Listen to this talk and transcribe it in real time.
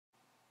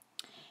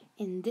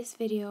In this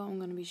video, I'm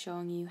going to be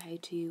showing you how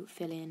to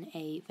fill in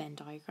a Venn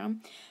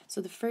diagram. So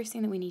the first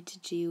thing that we need to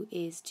do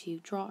is to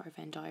draw our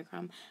Venn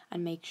diagram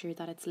and make sure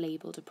that it's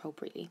labelled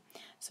appropriately.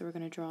 So we're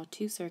going to draw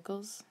two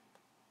circles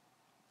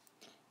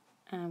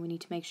and we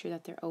need to make sure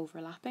that they're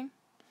overlapping,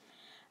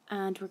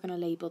 and we're going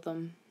to label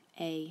them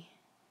A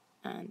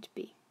and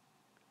B.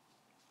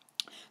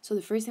 So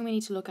the first thing we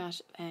need to look at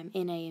in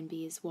A and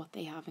B is what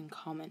they have in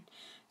common.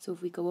 So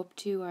if we go up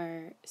to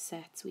our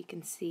sets, we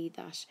can see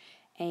that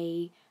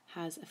A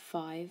has a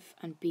 5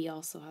 and B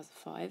also has a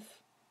 5,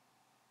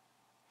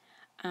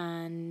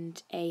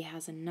 and A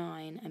has a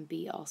 9 and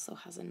B also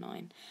has a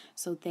 9.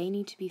 So they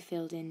need to be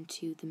filled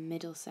into the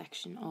middle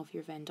section of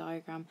your Venn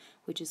diagram,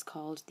 which is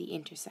called the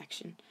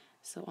intersection.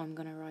 So I'm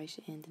going to write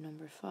in the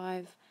number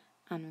 5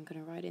 and I'm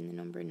going to write in the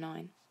number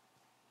 9.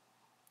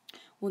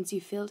 Once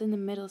you've filled in the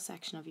middle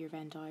section of your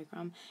Venn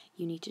diagram,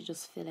 you need to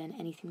just fill in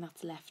anything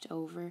that's left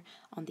over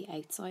on the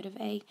outside of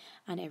A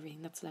and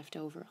everything that's left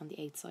over on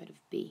the outside of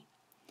B.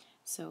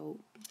 So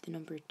the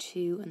number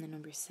 2 and the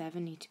number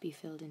 7 need to be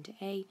filled into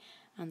A,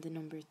 and the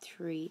number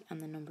 3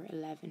 and the number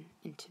 11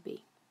 into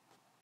B.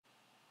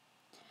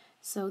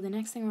 So the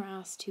next thing we're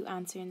asked to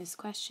answer in this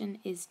question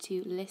is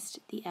to list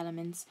the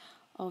elements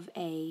of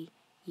A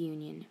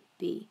union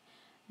B.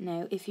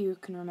 Now, if you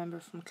can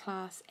remember from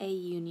class, A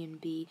union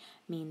B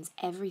means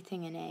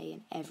everything in A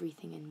and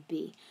everything in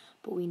B,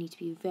 but we need to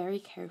be very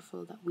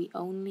careful that we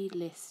only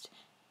list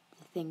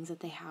the things that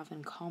they have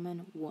in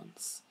common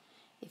once.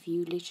 If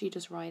you literally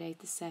just write out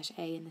the set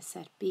A and the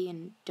set B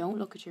and don't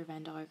look at your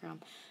Venn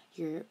diagram,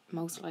 you're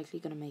most likely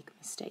going to make a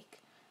mistake.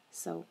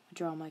 So I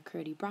draw my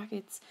curly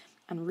brackets,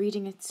 and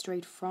reading it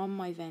straight from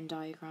my Venn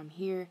diagram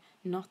here,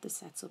 not the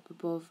sets up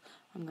above,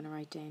 I'm going to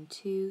write down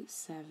 2,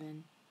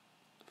 7,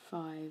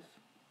 5,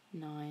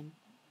 9,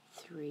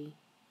 3,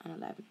 and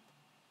 11.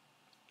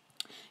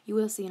 You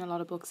will see in a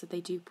lot of books that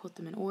they do put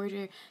them in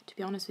order. To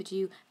be honest with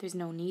you, there's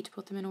no need to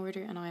put them in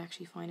order, and I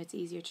actually find it's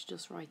easier to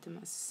just write them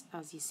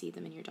as you see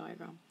them in your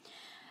diagram.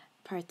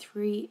 Part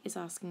 3 is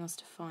asking us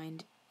to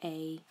find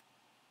A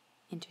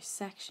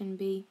intersection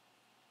B.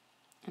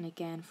 And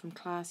again, from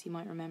class, you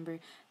might remember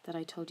that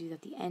I told you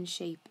that the N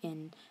shape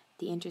in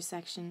the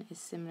intersection is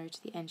similar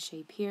to the N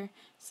shape here,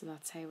 so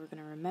that's how we're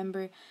going to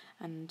remember,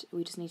 and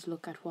we just need to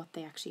look at what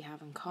they actually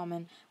have in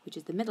common, which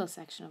is the middle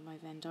section of my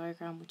Venn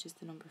diagram, which is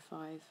the number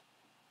 5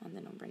 and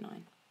the number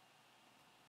 9.